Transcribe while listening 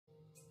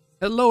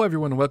Hello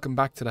everyone, welcome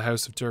back to the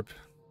House of Derp.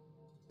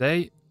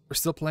 Today, we're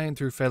still playing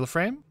through Fatal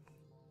Frame.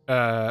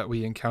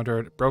 We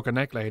encountered Broken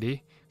Neck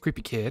Lady,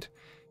 Creepy Kid,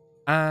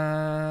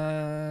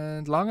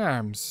 and Long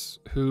Arms,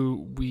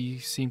 who we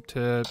seem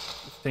to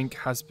think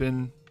has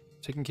been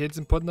taking kids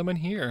and putting them in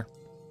here.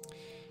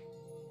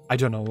 I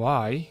don't know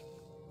why,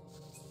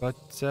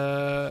 but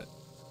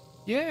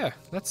yeah,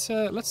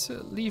 let's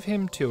leave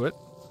him to it,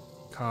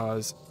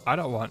 cause I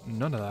don't want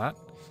none of that.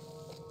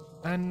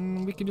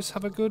 And we can just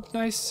have a good,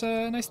 nice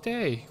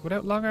day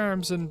without long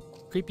arms and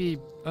creepy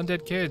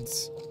undead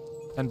kids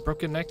and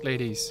broken neck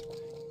ladies.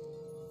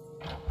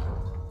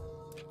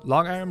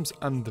 Long arms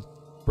and the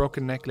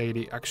broken neck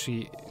lady,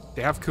 actually,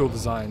 they have cool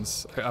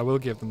designs. I will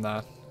give them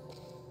that.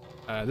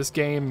 This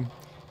game,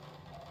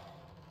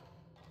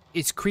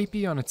 it's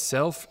creepy on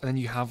itself, and then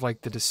you have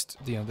like the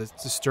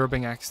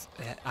disturbing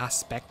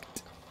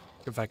aspect,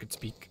 if I could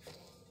speak,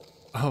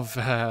 of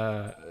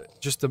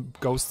just the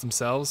ghosts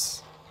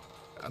themselves.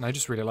 And I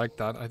just really like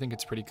that. I think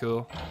it's pretty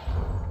cool.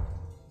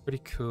 Pretty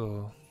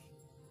cool.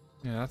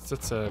 Yeah,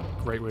 that's a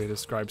great way to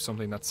describe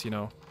something that's, you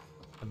know,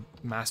 a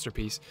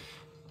masterpiece.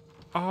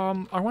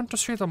 I went to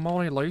see the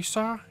Mona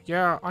Lisa.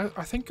 Yeah,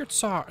 I think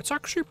it's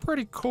actually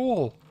pretty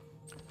cool.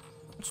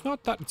 It's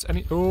not that it's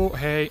any. Oh,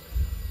 hey.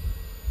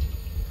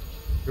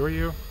 Who are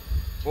you?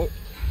 Oh.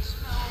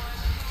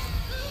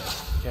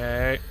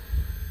 Okay.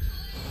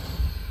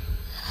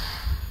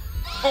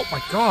 Oh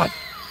my god.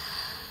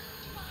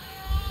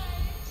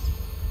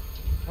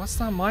 That's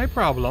not my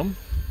problem.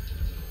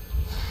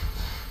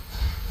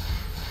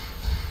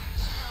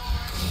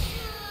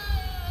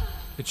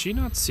 Did she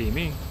not see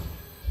me?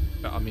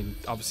 I mean,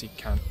 obviously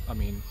can't. I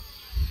mean,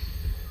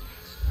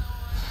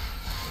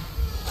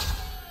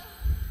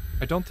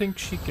 I don't think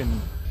she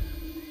can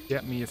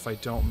get me if I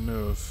don't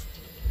move.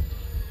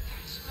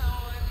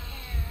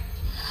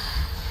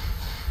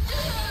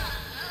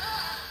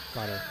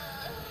 Got her.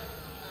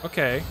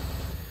 Okay.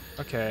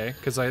 Okay,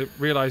 because I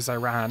realized I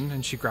ran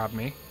and she grabbed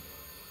me.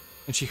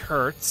 And she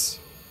hurts.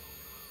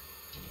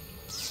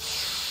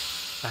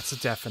 That's a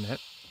definite.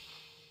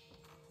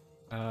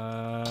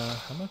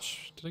 How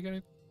much did I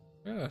get?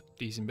 A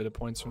decent bit of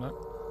points from that.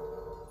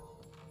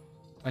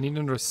 I need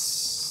another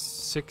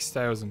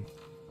 6,000.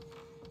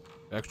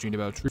 Actually, need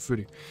about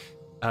 350.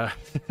 I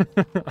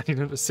need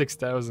another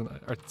 6,000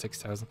 or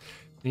 6,000.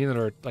 I need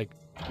another like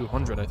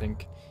 200, I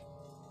think,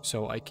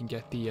 so I can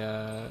get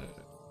the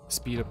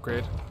speed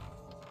upgrade.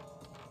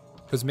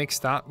 Because mix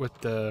that with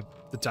the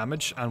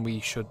damage, and we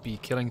should be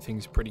killing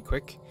things pretty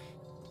quick.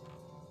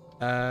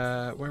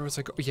 Where was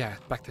I go? Yeah,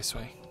 back this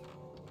way.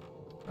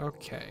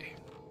 Okay.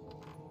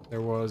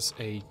 There was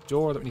a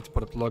door that we need to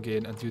put a plug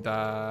in and do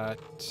that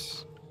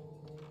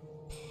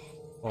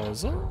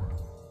puzzle,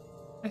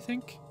 I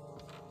think.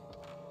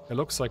 It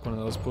looks like one of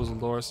those puzzle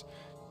doors.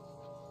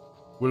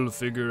 We'll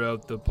figure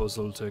out the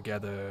puzzle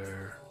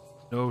together.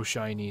 No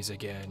shinies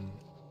again.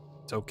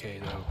 It's okay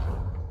though.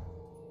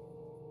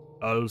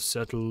 I'll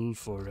settle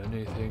for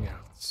anything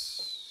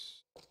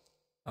else.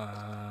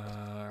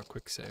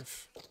 Quick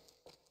save.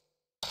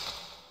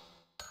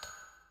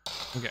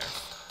 Okay,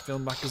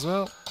 film back as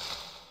well.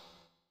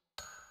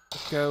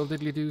 Go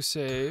diddly do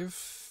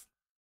save.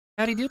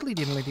 Howdy diddly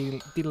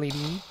diddly diddly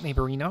dee,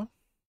 neighborino.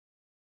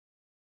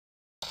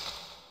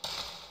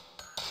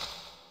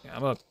 Yeah,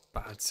 I'm a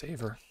bad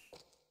saver.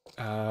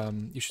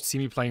 You should see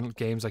me playing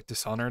games like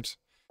Dishonored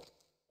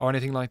or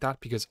anything like that,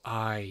 because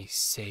I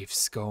save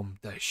scum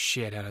the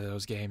shit out of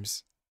those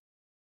games.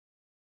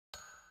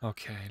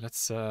 Okay,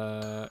 let's we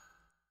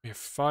have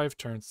 5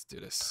 turns to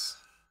do this.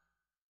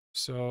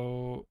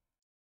 So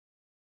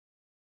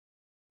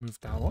move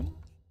that one.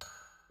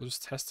 We'll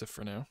just test it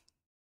for now.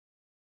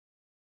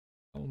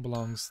 That one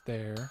belongs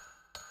there.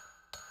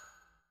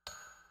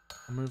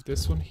 I'll move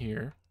this one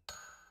here.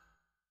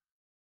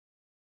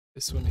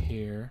 This one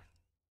here.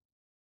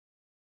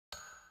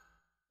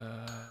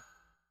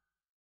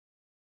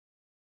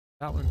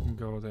 That one can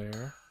go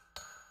there.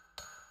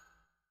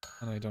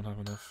 And I don't have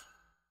enough.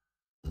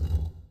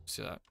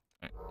 See that?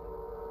 Right.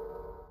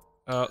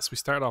 So we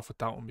started off with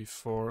that one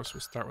before, so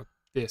we start with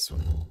this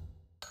one.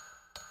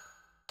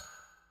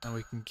 And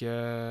we can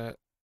get...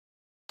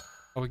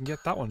 Oh, we can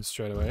get that one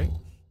straight away.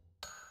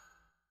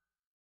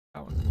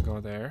 That one can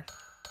go there.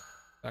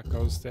 That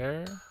goes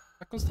there.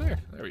 That goes there.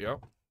 There we go.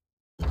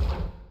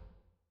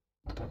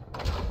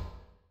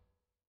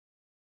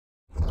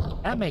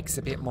 That makes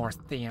a bit more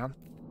sense.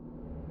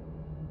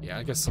 Yeah,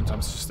 I guess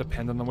sometimes it's just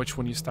depending on which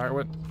one you start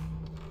with.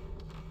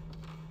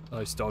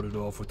 I started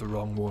off with the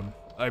wrong one.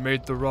 I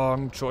made the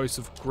wrong choice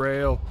of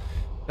Grail.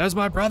 There's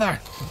my brother.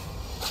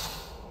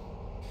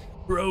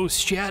 Bro's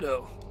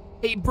shadow.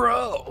 Hey,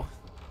 bro.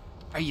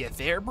 Are you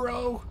there,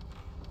 bro?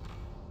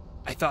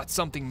 I thought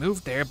something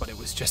moved there, but it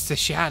was just a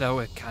shadow.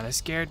 It kind of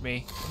scared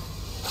me.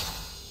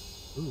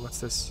 Ooh, what's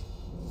this?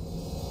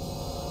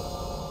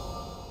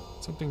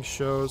 Something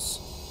shows...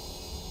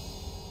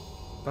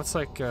 That's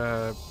like,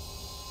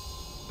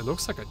 it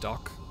looks like a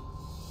dock.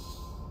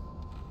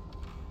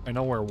 I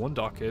know where one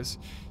dock is.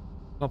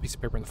 No piece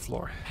of paper on the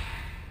floor.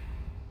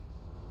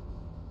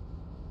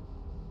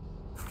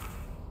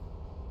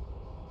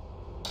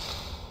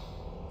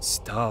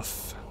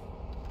 stuff.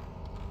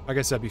 Like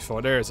I said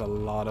before, there's a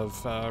lot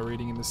of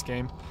reading in this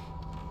game.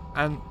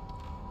 And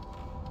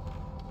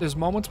there's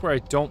moments where I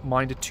don't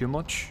mind it too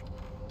much.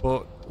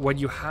 But when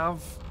you're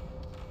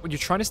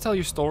trying to tell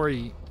your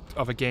story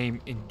of a game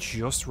in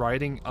just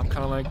writing, I'm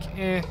kind of like,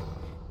 eh.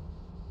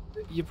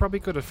 You probably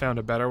could have found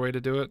a better way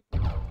to do it.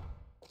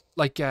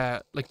 Like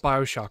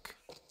BioShock,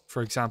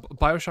 for example.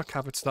 BioShock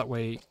have it so that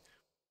way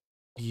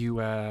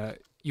you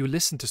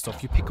listen to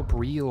stuff, you pick up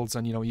reels,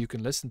 and you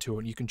can listen to it,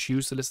 and you can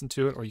choose to listen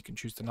to it, or you can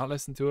choose to not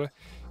listen to it.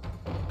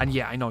 And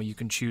yeah, I know you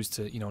can choose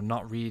to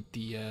not read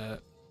the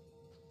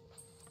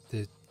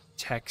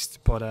text,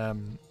 but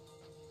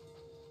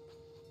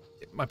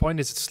my point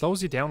is it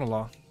slows you down a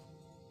lot,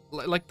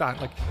 like that.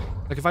 Like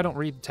if I don't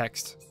read the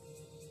text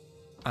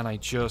and I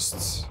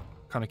just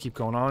kind of keep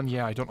going on,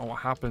 yeah, I don't know what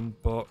happened,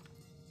 but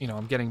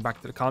I'm getting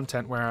back to the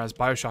content. Whereas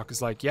BioShock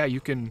is like, yeah,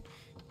 you can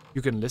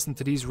listen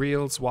to these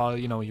reels while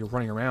you're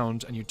running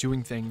around and you're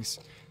doing things,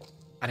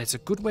 and it's a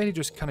good way to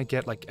just kind of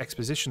get like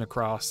exposition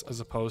across,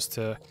 as opposed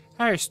to,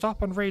 hey,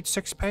 stop and read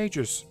 6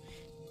 pages,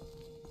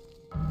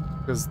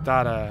 because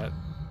that's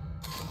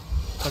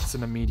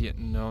an immediate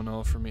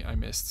no for me. I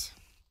missed.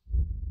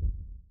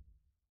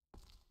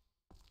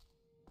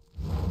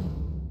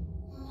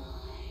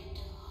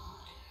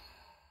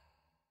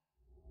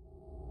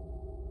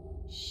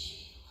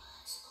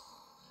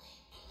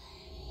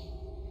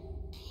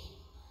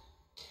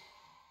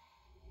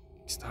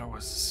 That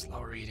was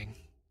slow reading.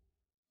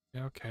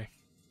 Yeah, okay.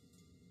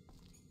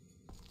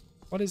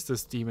 What is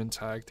this demon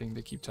tag thing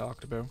they keep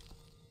talking about?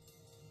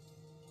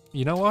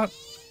 You know what?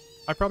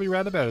 I probably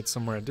read about it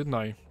somewhere, didn't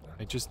I?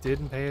 I just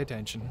didn't pay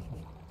attention.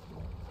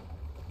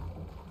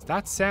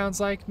 That sounds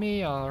like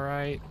me,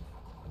 alright.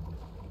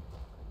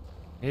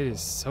 It is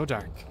so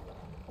dark.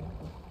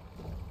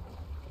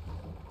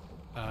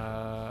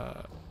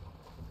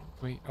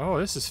 Wait. Oh,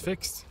 this is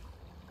fixed.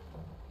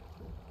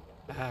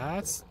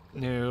 That's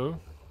new.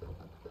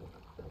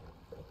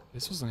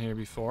 This wasn't here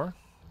before.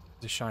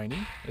 Is it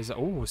shiny? Is it?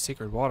 Oh,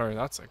 secret water.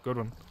 That's a good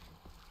one.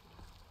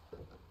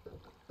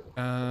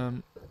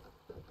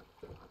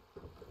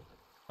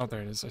 Oh,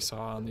 there it is. I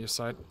saw it on the other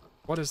side.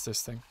 What is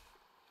this thing?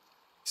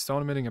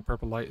 Stone emitting a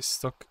purple light is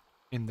stuck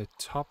in the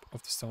top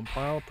of the stone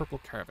pile. Purple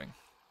carving.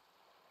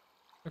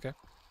 Okay.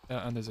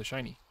 And there's a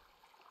shiny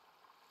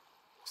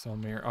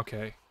stone mirror.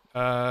 Okay.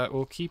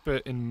 We'll keep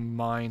it in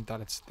mind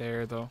that it's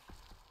there, though.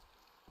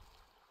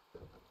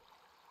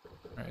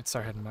 Alright, let's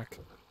start heading back.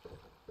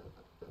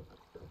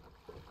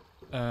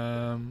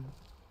 They're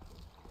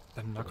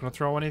not gonna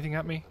throw anything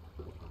at me?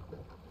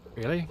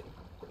 Really?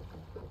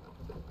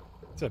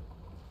 It's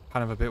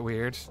kind of a bit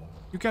weird.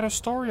 You get a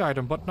story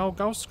item, but no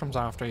ghost comes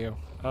after you.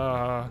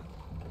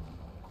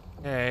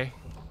 Hey.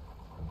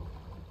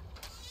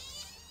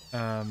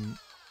 And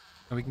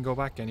we can go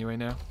back anyway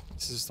now.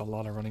 This is just a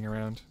lot of running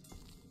around.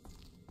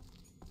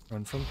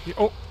 Run from here.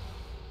 Oh!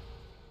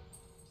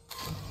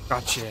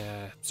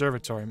 Gotcha!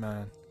 Observatory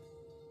man.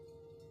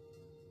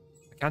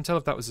 I can't tell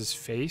if that was his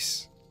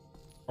face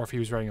or if he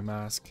was wearing a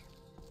mask.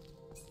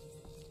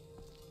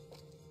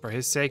 For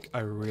his sake, I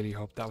really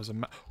hope that was a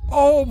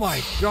Oh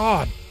my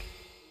god!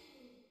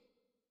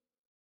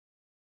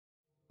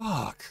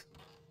 Fuck.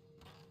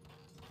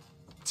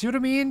 See what I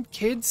mean?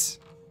 Kids,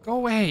 go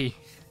away.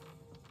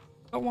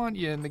 I don't want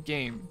you in the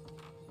game.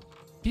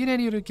 Be in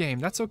any other game,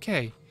 that's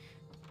okay.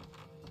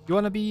 You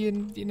want to be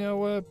in,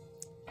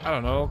 I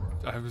don't know.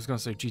 I was going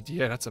to say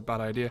GTA, that's a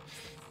bad idea.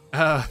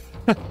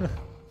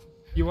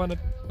 You want to...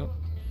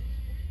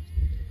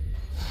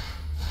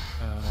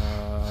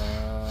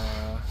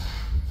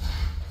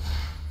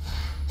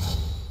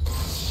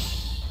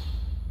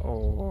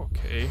 Oh,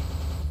 okay.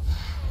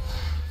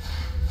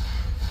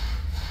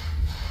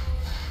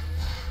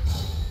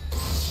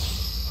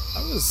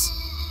 That was...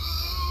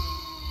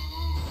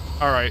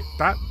 Alright,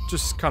 that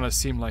just kind of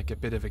seemed like a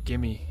bit of a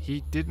gimme.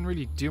 He didn't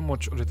really do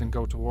much other than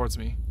go towards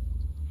me.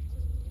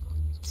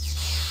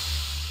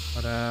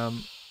 But,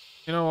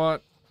 you know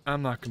what?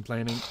 I'm not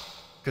complaining.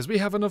 Because we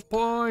have enough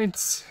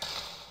points!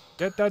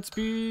 Get that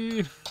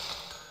speed!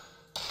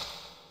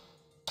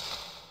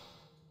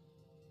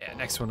 Yeah,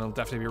 next one will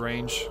definitely be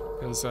range.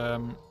 Because,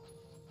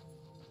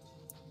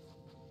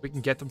 we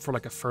can get them for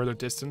like a further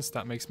distance.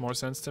 That makes more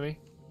sense to me.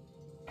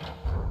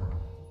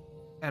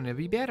 And it'll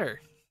be better.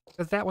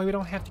 Because that way we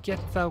don't have to get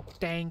so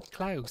dang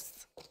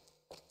close.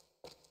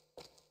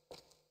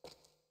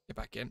 Get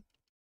back in.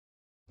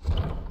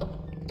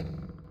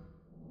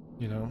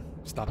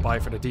 Stop by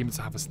for the demons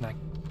to have a snack.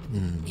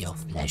 Your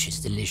flesh is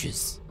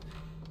delicious.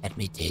 Let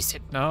me taste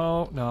it.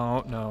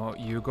 No.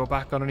 You go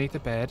back underneath the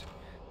bed.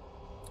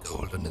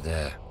 Cold under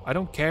there. I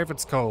don't care if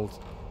it's cold.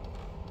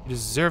 You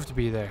deserve to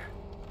be there.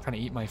 Trying to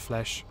eat my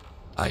flesh.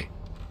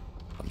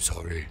 I'm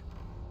sorry.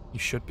 You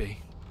should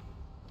be.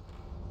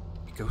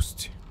 You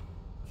ghost.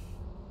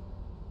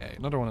 Okay,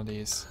 another one of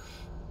these.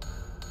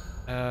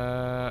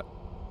 Oh,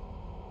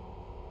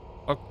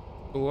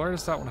 where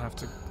does that one have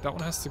to... That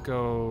one has to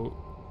go...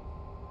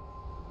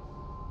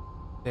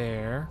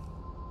 there.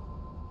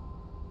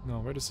 No,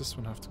 where does this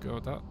one have to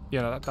go?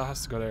 Yeah, that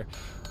has to go there.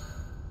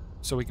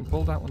 So we can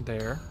pull that one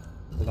there.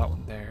 Pull that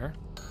one there.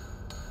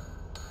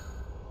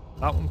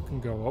 That one can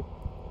go up.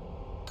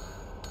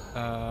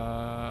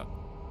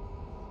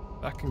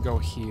 That can go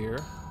here.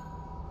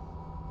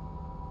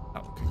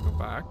 That one can go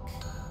back.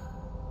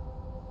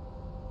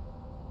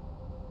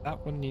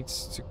 That one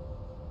needs to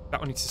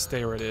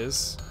stay where it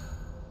is.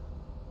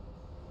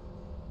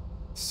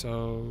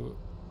 So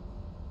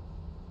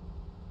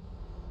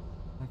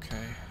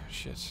okay,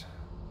 shit.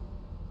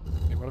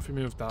 Okay, what if we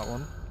move that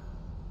one?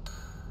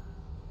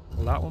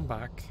 Pull that one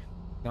back.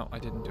 No, I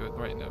didn't do it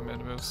right now.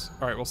 Moves.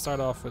 Alright, we'll start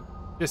off with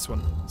this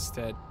one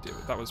instead.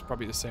 That was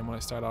probably the same one I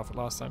started off with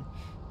last time.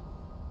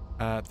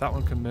 That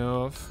one can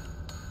move.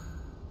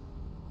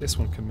 This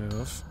one can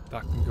move.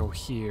 That can go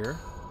here.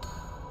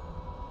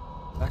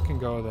 That can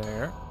go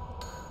there.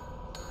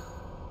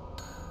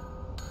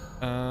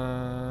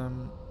 No.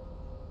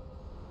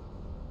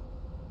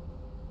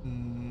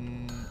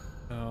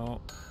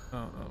 No.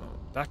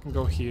 That can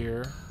go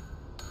here.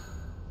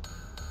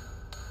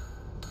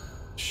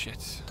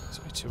 Shit. There's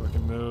only two I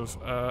can move.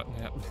 Yeah.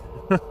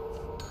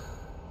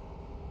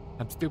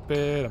 I'm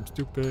stupid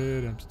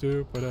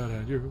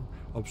than you.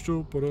 I'm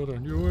stupider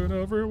than you in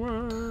every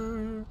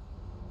way.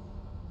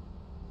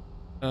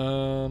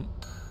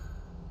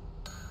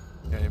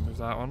 Okay, move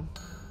that one.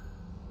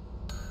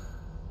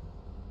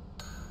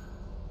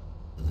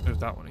 Move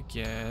that one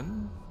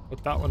again.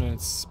 Put that one in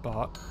its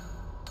spot.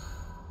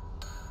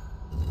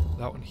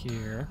 That one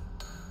here.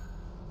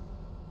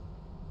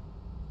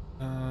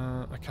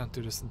 I can't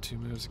do this in 2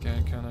 moves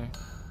again, can I?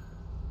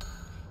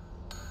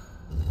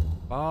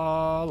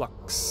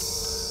 Bollocks.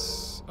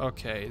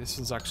 Okay, this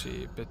one's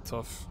actually a bit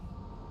tough.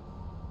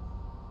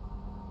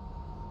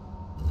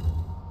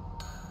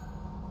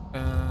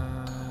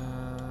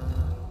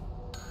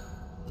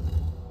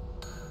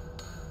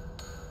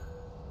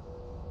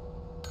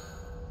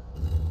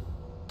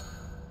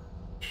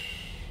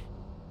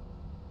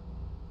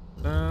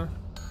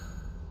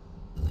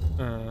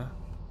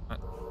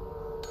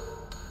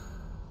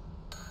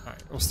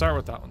 Alright, we'll start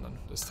with that one then,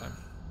 this time.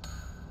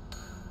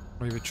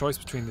 We have a choice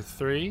between the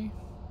 3.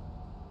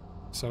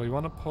 So we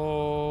want to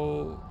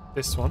pull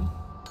this one.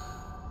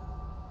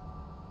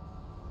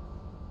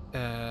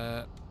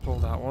 Pull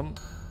that one.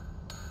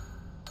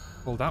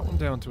 Pull that one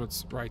down to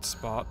its right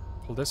spot.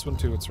 Pull this one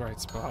to its right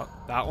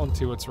spot. That one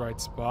to its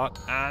right spot.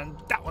 And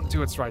that one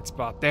to its right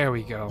spot. There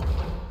we go.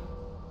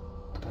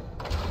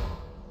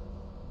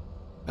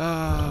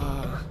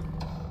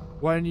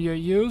 When you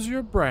use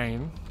your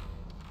brain,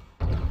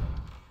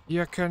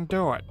 you can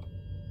do it.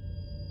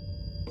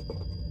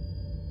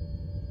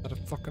 That a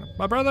fucking...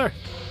 My brother!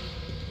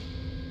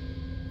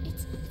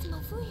 It's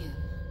not for you.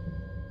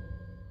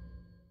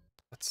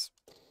 That's...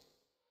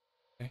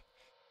 okay.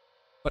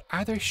 But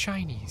are there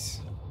shinies?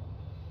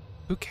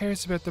 Who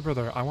cares about the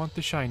brother? I want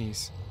the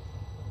shinies.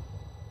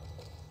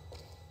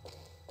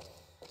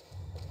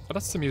 Oh,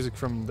 that's the music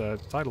from the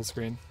title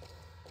screen.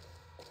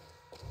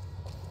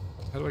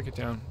 How do I get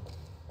down?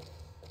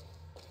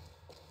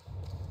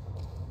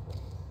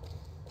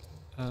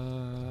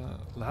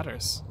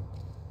 Ladders.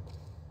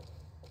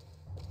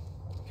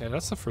 Okay,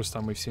 that's the first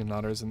time we've seen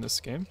ladders in this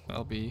game.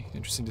 That'll be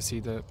interesting to see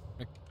the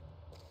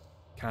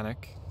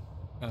mechanic.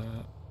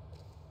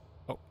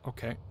 Oh,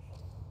 okay.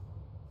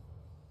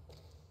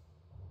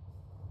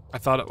 I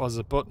thought it was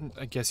a button.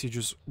 I guess you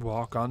just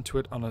walk onto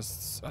it on at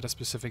a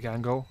specific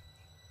angle.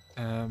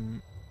 I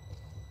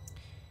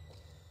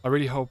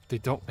really hope they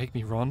don't make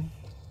me run,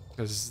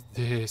 because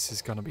this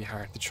is gonna be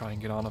hard to try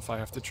and get on if I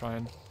have to try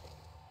and...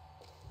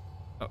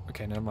 Oh,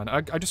 okay, never mind.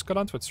 I just got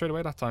onto it straight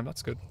away that time.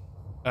 That's good.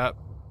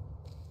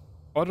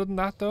 Other than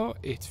that, though,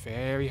 it's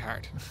very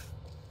hard.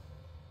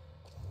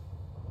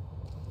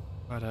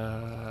 But,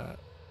 yeah,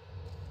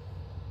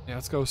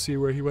 let's go see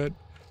where he went.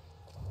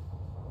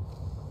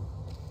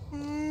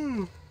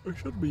 I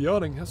shouldn't be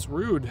yawning. That's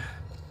rude.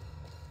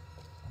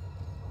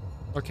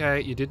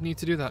 Okay, you did need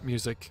to do that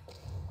music.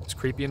 It's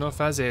creepy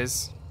enough as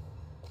is.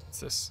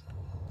 What's this?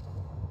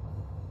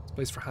 It's a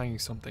place for hanging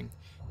something.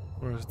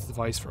 Or it's a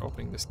device for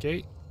opening this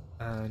gate.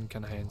 And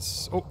can I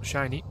hence... Oh,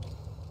 shiny.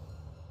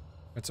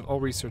 Got some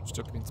old research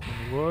documents in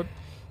the wood.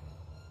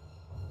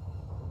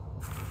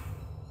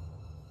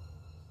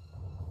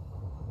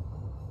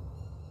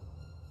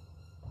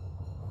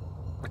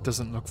 It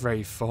doesn't look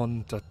very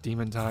fun, that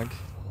demon tag.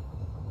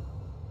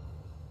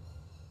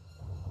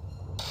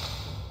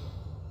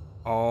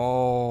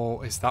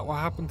 Oh, is that what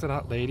happened to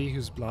that lady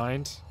who's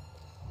blind?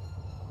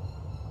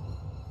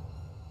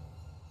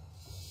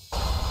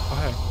 Oh,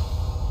 hey.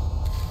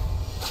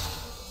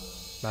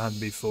 Man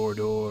before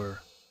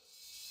door.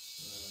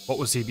 What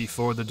was he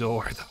before the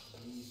door, though?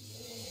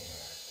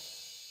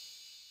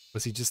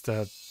 Was he just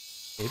a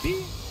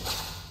baby?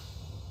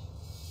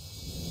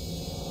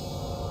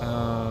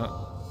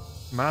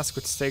 Mask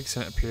with stakes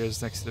and it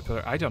appears next to the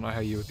pillar. I don't know how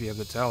you would be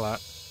able to tell that.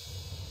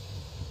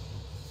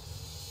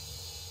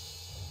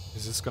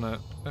 Is this gonna...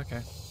 okay.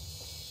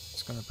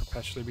 It's gonna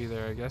perpetually be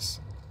there, I guess.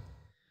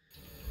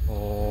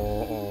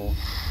 Oh.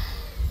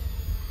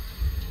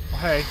 Oh,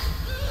 hey.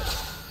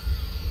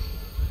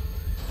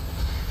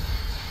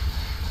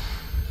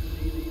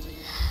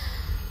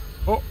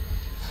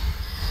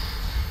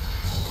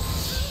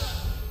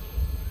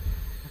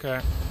 Okay.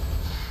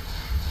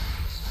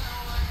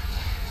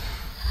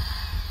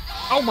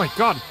 Oh my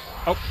god!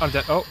 Oh, I'm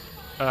dead. Oh.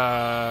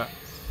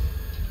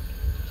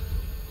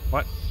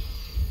 What?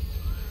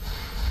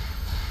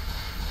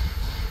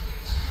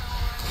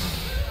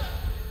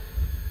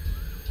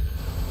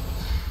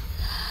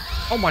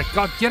 Oh my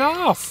god, get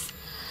off!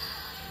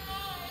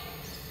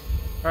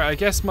 Alright, I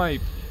guess my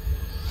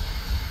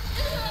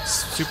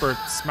super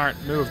smart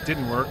move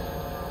didn't work.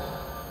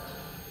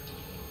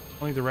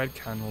 Only the red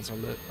candles are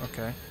lit.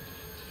 Okay.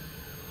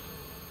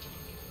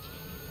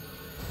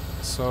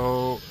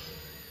 So,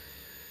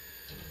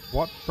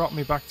 what brought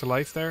me back to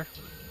life there?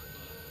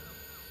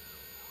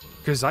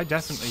 Because I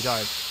definitely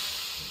died.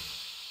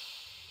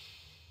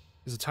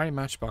 There's a tiny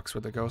matchbox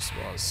where the ghost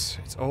was.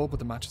 It's old, but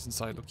the matches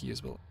inside look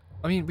usable.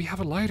 I mean, we have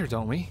a lighter,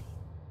 don't we?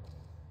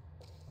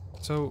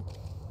 So,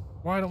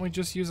 why don't we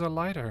just use a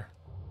lighter?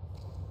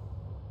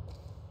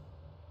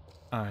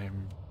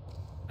 I'm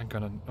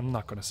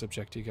not gonna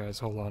subject you guys.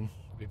 Hold on.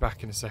 I'll be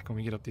back in a second when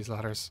we get up these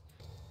ladders.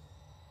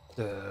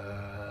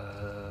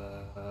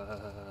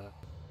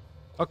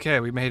 Okay,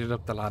 we made it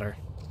up the ladder.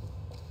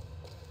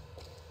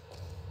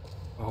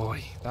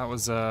 Boy, that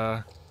was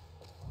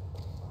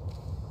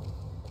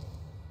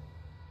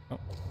Oh.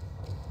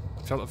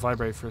 I felt it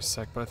vibrate for a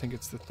sec, but I think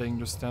it's the thing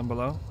just down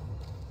below.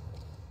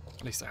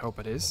 At least I hope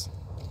it is.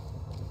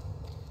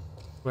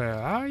 Where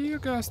are you,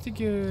 ghosty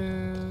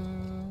girl?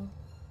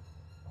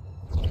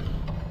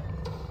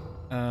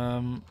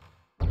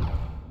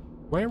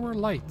 Where were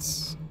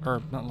lights?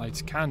 Or, not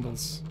lights,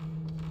 candles.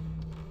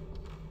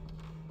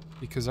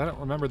 Because I don't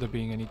remember there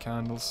being any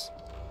candles.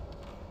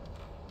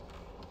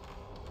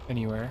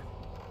 Anywhere.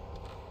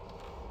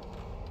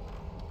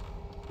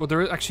 Well, there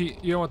is actually,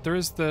 you know what, there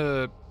is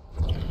the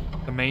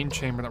main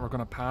chamber that we're going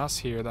to pass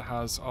here that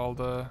has all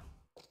the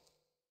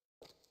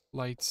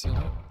lights in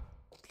it.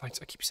 Lights,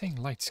 I keep saying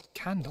lights.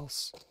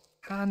 Candles.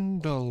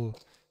 Candle.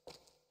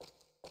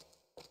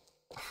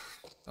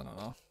 I don't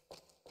know.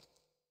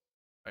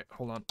 Right,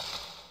 hold on.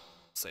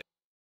 Save.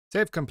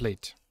 Save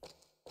complete.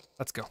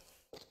 Let's go.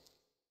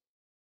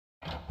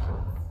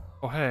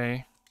 Oh,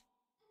 hey.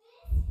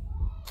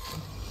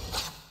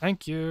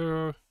 Thank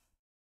you.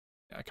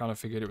 Yeah, I kind of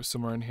figured it was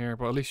somewhere in here,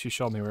 but at least you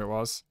showed me where it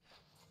was.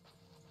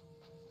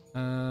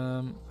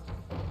 Oh,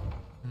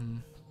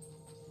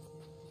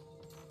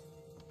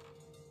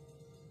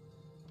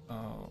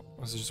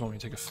 was it just want me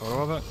to take a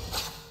photo of it?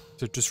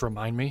 To just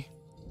remind me?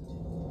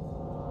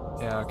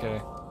 Yeah,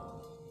 okay.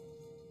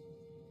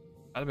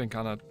 That'd have been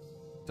kind of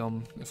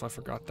dumb if I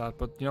forgot that,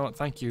 but you know what?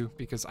 Thank you,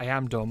 because I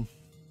am dumb.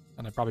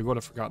 And I probably would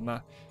have forgotten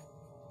that.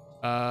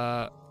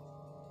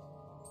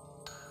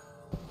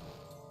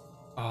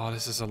 Oh,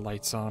 this is a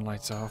lights on,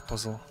 lights off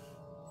puzzle.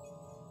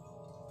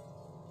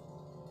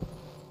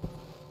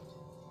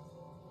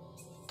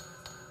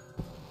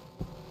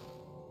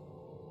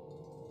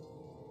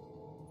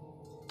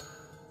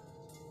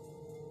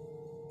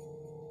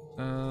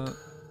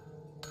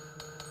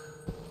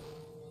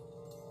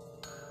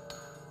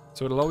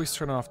 So it'll always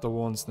turn off the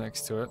ones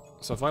next to it.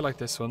 So if I like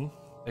this one,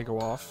 they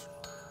go off.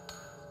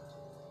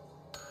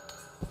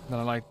 Then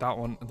I like that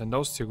one, and then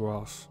those two go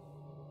off.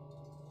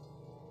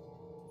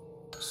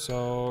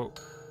 So...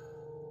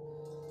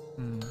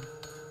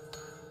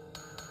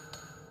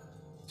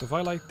 So if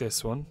I like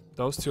this one,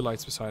 those two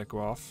lights beside it go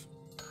off.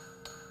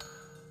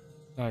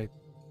 I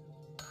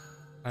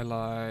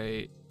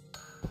like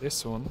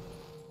this one.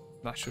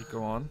 That should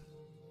go on.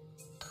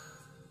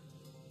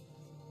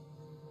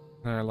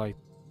 And I like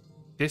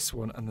this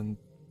one, and then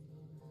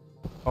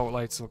both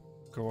lights will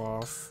go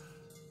off.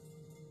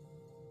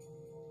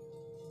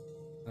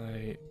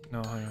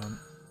 No, hang on.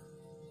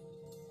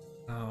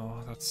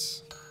 No,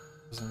 that's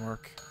doesn't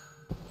work.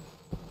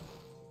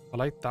 I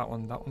like that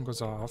one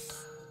goes off.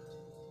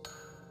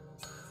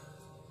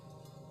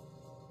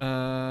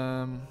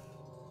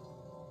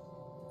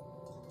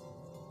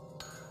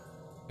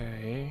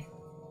 Okay.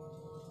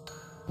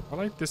 I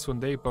like this one,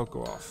 they both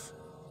go off.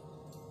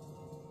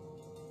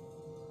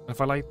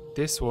 If I like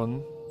this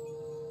one,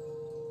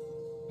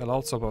 they'll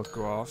also both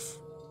go off.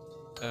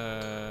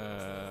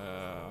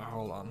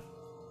 Hold on.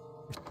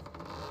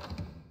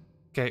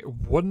 Okay,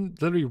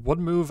 literally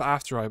one move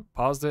after I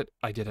paused it,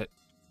 I did it.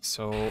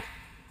 So,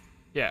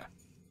 yeah.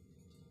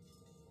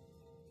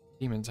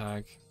 Demon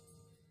tag.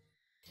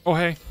 Oh,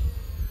 hey.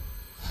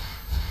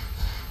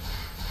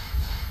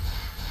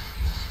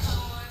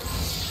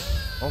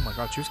 Oh my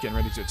god, she was getting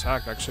ready to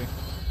attack, actually.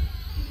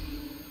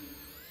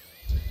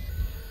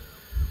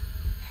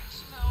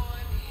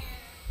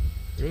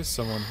 There is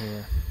someone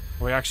here.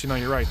 Oh, wait, actually, no,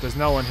 you're right. There's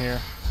no one here.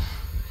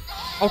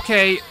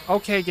 Okay,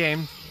 okay,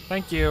 game.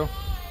 Thank you.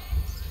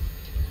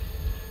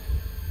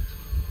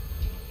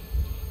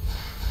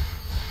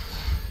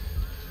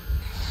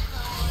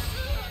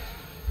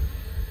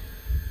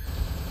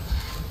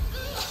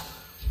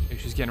 Okay,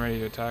 she's getting ready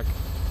to attack.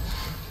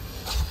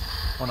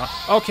 Or not.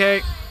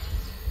 Okay.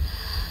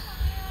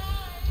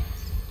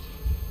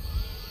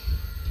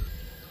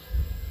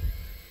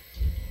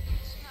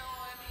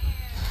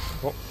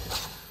 Oh.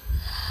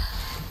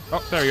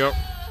 Oh, there you go.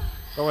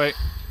 Go away.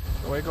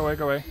 Go away, go away,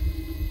 go away.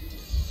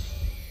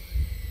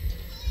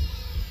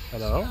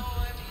 Hello?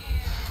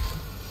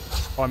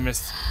 Oh, I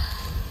missed.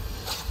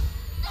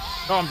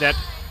 Oh, I'm dead.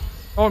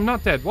 Oh, I'm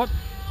not dead. What?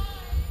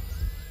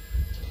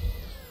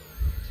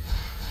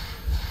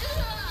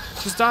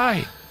 Just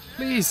die.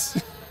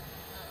 Please.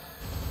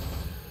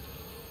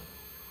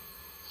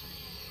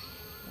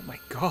 Oh my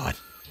god.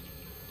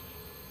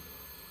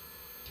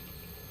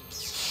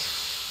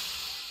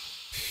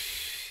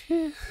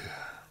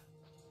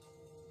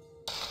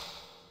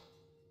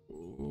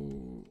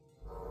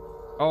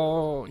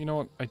 Oh, you know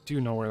what? I do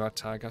know where that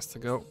tag has to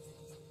go.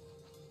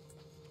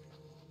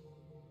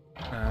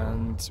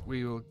 And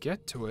we will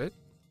get to it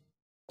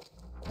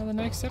on the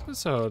next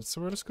episode. So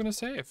we're just going to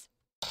save.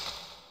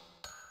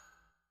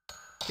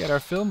 Get our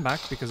film back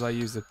because I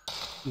used a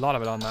lot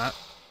of it on that.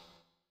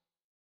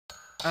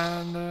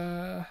 And,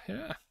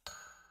 yeah.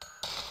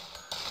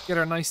 Get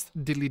our nice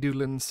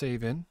diddly-doodlin'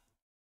 save in.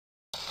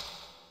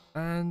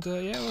 And,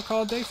 yeah, we'll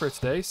call it a day for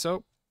today.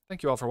 So,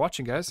 thank you all for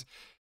watching, guys.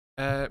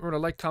 Remember to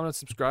like, comment, and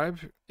subscribe.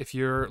 If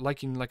you're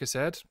liking, like I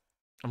said,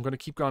 I'm going to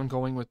keep on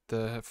going with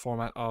the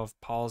format of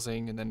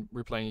pausing and then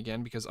replaying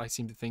again because I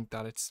seem to think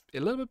that it's a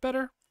little bit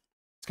better.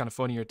 It's kind of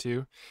funnier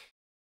too.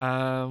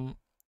 But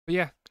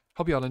yeah,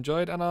 hope you all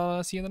enjoyed, and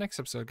I'll see you in the next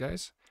episode,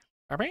 guys.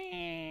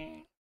 Bye-bye.